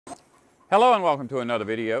Hello and welcome to another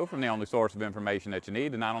video from the only source of information that you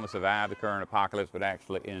need to not only survive the current apocalypse but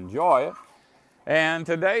actually enjoy it. And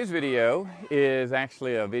today's video is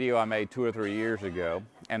actually a video I made 2 or 3 years ago,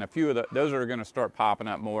 and a few of those are going to start popping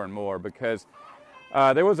up more and more because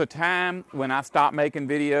there was a time when I stopped making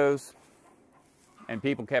videos and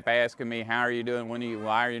people kept asking me, how are you doing,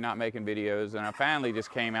 why are you not making videos? And I finally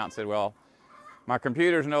just came out and said, well, my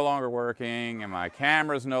computer's no longer working, and my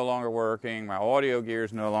camera's no longer working, my audio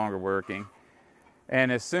gear's no longer working.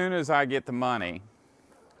 And as soon as I get the money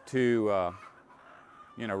to,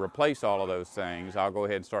 replace all of those things, I'll go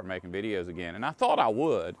ahead and start making videos again. And I thought I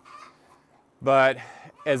would, but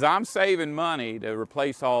as I'm saving money to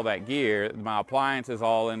replace all that gear, my appliances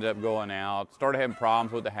all ended up going out, started having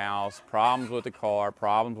problems with the house, problems with the car,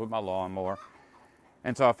 problems with my lawnmower.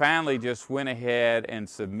 And so I finally just went ahead and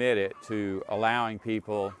submitted to allowing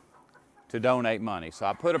people to donate money. So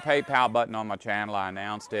I put a PayPal button on my channel, I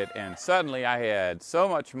announced it, and suddenly I had so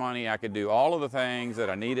much money I could do all of the things that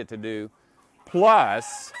I needed to do,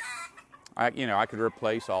 plus I could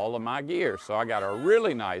replace all of my gear. So I got a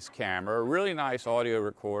really nice camera, a really nice audio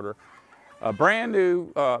recorder, a brand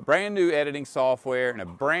new editing software, and a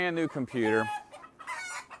brand new computer.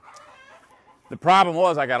 The problem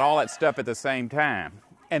was I got all that stuff at the same time.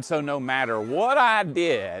 And so no matter what I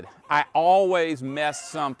did, I always messed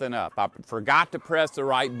something up. I forgot to press the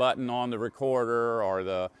right button on the recorder,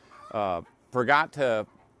 or forgot to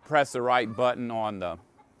press the right button on the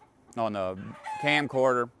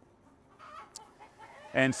camcorder.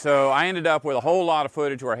 And so I ended up with a whole lot of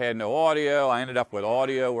footage where I had no audio. I ended up with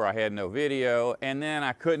audio where I had no video. And then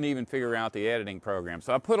I couldn't even figure out the editing program.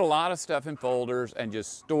 So I put a lot of stuff in folders and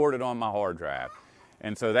just stored it on my hard drive.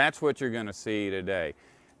 And so that's what you're going to see today.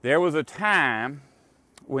 There was a time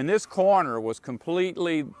when this corner was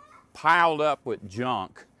completely piled up with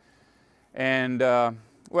junk. And,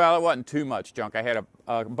 well, it wasn't too much junk. I had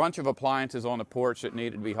a bunch of appliances on the porch that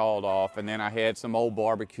needed to be hauled off, and then I had some old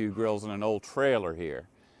barbecue grills and an old trailer here.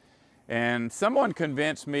 And someone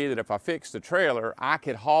convinced me that if I fixed the trailer, I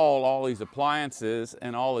could haul all these appliances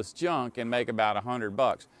and all this junk and make about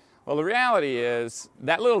 $100. Well, the reality is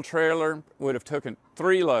that little trailer would have taken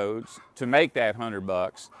 3 loads to make that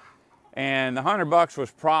 $100, and the $100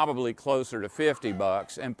 was probably closer to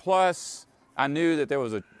 $50. And plus, I knew that there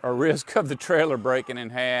was a risk of the trailer breaking in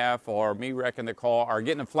half, or me wrecking the car, or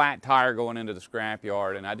getting a flat tire going into the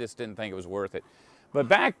scrapyard, and I just didn't think it was worth it. But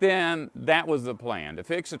back then, that was the plan, to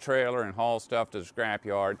fix a trailer and haul stuff to the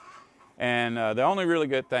scrapyard. And the only really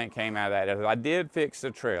good thing came out of that is I did fix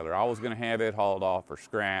the trailer. I was going to have it hauled off for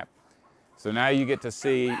scrap. So now you get to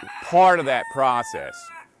see part of that process.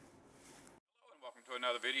 Hello and welcome to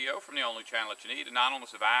another video from the only channel that you need to not only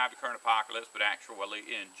survive the current apocalypse, but actually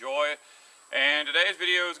enjoy it. And today's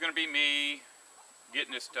video is going to be me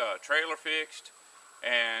getting this trailer fixed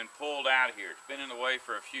and pulled out of here. It's been in the way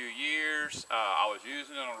for a few years. I was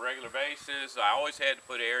using it on a regular basis. I always had to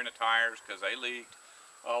put air in the tires because they leaked.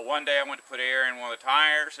 One day I went to put air in one of the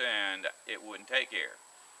tires and it wouldn't take air.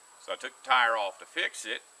 So I took the tire off to fix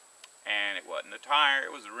it, and it wasn't the tire,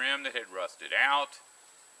 it was the rim that had rusted out.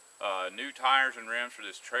 New tires and rims for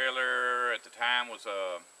this trailer at the time was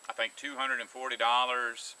I think $240,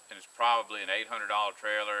 and it's probably an $800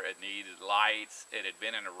 trailer. It needed lights, it had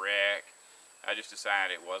been in a wreck. I just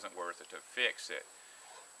decided it wasn't worth it to fix it.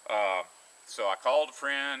 So I called a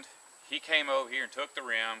friend. He came over here and took the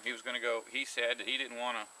rim. He was going to go, he said that he didn't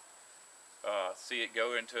want to see it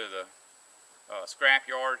go into the scrap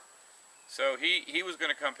yard. So he was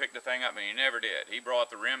going to come pick the thing up, and he never did. He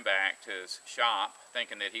brought the rim back to his shop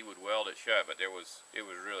thinking that he would weld it shut, but it was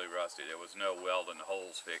really rusty. There was no welding the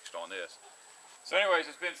holes fixed on this. So anyways,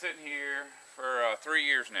 it's been sitting here for 3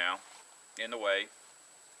 years now in the way,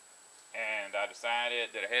 and I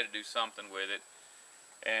decided that I had to do something with it.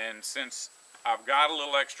 And since I've got a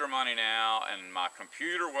little extra money now and my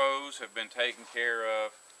computer woes have been taken care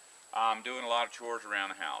of, I'm doing a lot of chores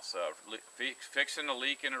around the house, fixing a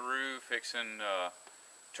leak in the roof, fixing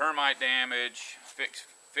termite damage,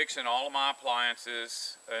 fixing all of my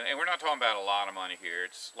appliances. And we're not talking about a lot of money here.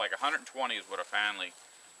 It's like $120 is what I finally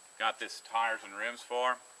got this tires and rims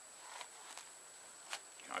for.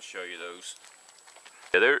 I'll show you those.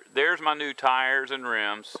 Yeah, there's my new tires and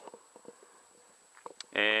rims.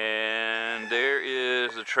 And there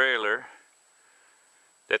is the trailer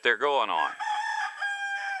that they're going on.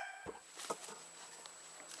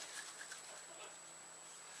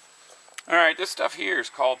 Alright, this stuff here is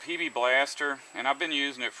called PB Blaster, and I've been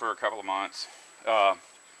using it for a couple of months.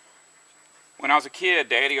 When I was a kid,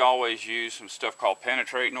 Daddy always used some stuff called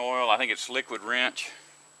penetrating oil. I think it's liquid wrench.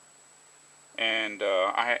 And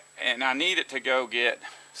I need it to go get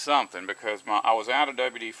something, because I was out of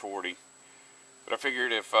WD-40, but I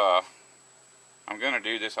figured if I'm going to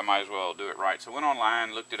do this, I might as well do it right. So I went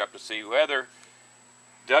online, looked it up to see whether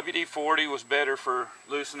WD-40 was better for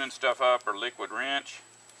loosening stuff up or liquid wrench.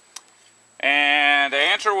 And the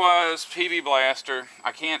answer was PB Blaster.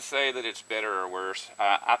 I can't say that it's better or worse.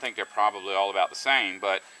 I think they're probably all about the same,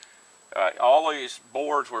 but all these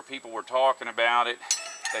boards where people were talking about it,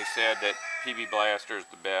 they said that PB Blaster is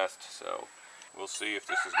the best. So we'll see if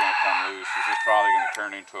this is going to come loose. This is probably going to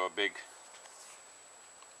turn into a big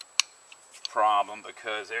problem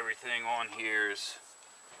because everything on here has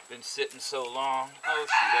been sitting so long. Oh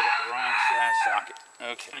shoot, I got the wrong size socket.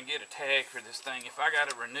 Okay, I'm gonna get a tag for this thing. If I got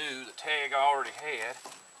to renew the tag I already had,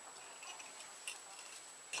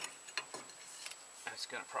 that's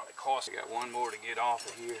gonna probably cost. I got one more to get off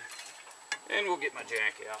of here, and we'll get my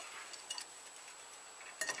jack out.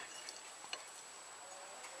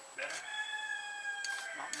 Better.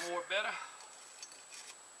 Not more better.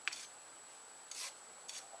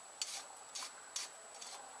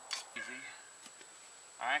 Easy.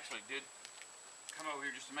 I actually did come over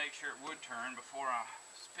here just to make sure it would turn before I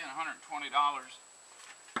spent $120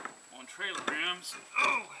 on trailer rims.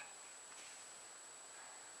 Oh!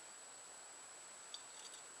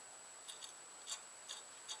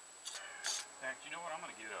 In fact, you know what? I'm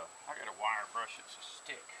gonna I got a wire brush that's a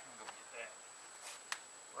stick. I'm gonna get that.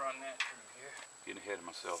 Run that through here. Getting ahead of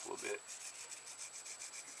myself a little bit.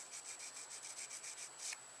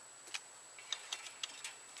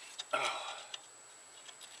 Oh.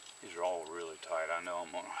 These are all really tight. I know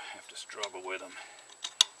I'm going to have to struggle with them.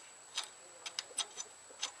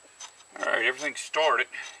 Alright, everything's started.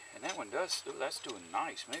 And that one does, that's doing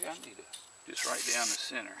nice. Maybe I need to just right down the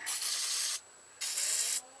center.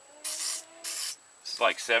 It's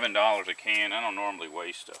like $7 a can. I don't normally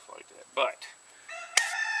waste stuff like that. But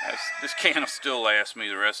this can will still last me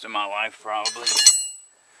the rest of my life probably.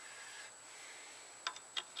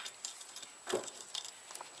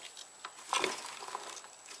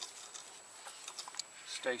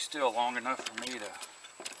 Stay still long enough for me to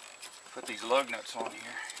put these lug nuts on here.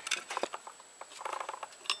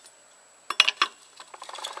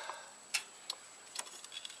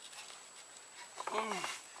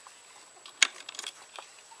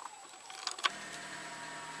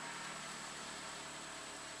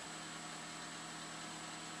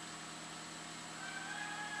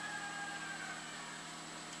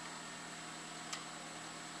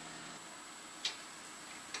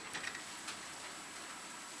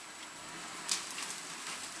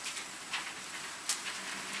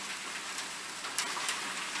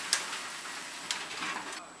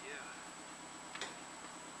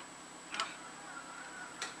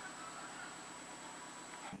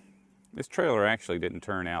 This trailer actually didn't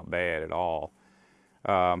turn out bad at all.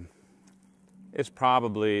 It's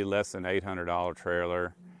probably less than $800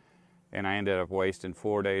 trailer, and I ended up wasting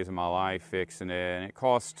 4 days of my life fixing it, and it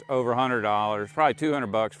cost over $100, probably 200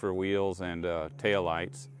 bucks for wheels and tail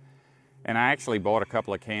lights. And I actually bought a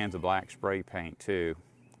couple of cans of black spray paint too,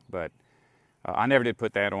 but I never did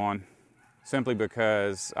put that on, simply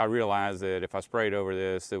because I realized that if I sprayed over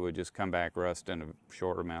this, it would just come back rust in a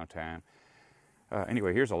shorter amount of time.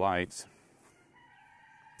 Anyway, here's the lights.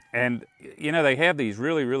 And, you know, they have these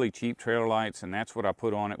really, really cheap trailer lights, and that's what I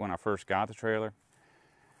put on it when I first got the trailer.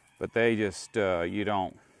 But they just,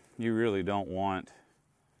 you really don't want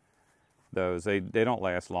those. They don't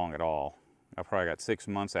last long at all. I probably got 6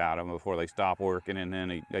 months out of them before they stopped working, and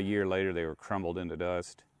then a year later they were crumbled into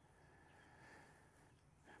dust.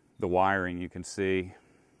 The wiring you can see.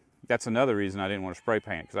 That's another reason I didn't want to spray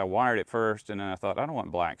paint it, because I wired it first, and then I thought, I don't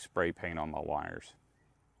want black spray paint on my wires.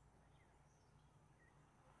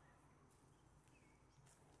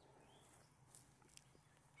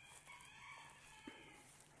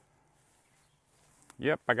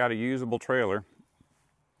 Yep, I got a usable trailer.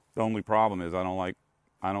 The only problem is I don't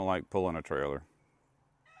like pulling a trailer.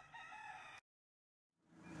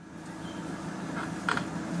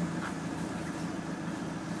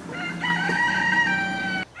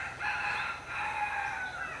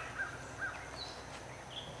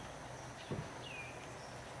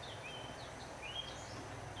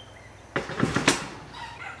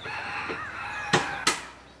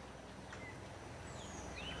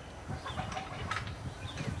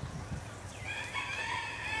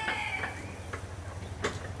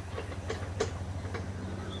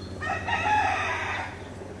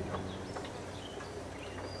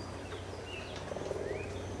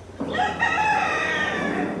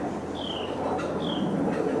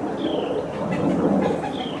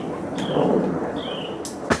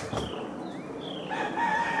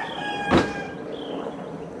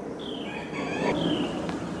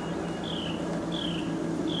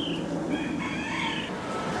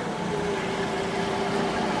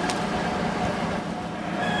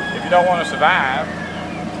 don't want to survive,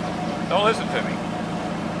 don't listen to me.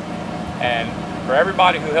 And for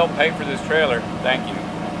everybody who helped pay for this trailer, thank you.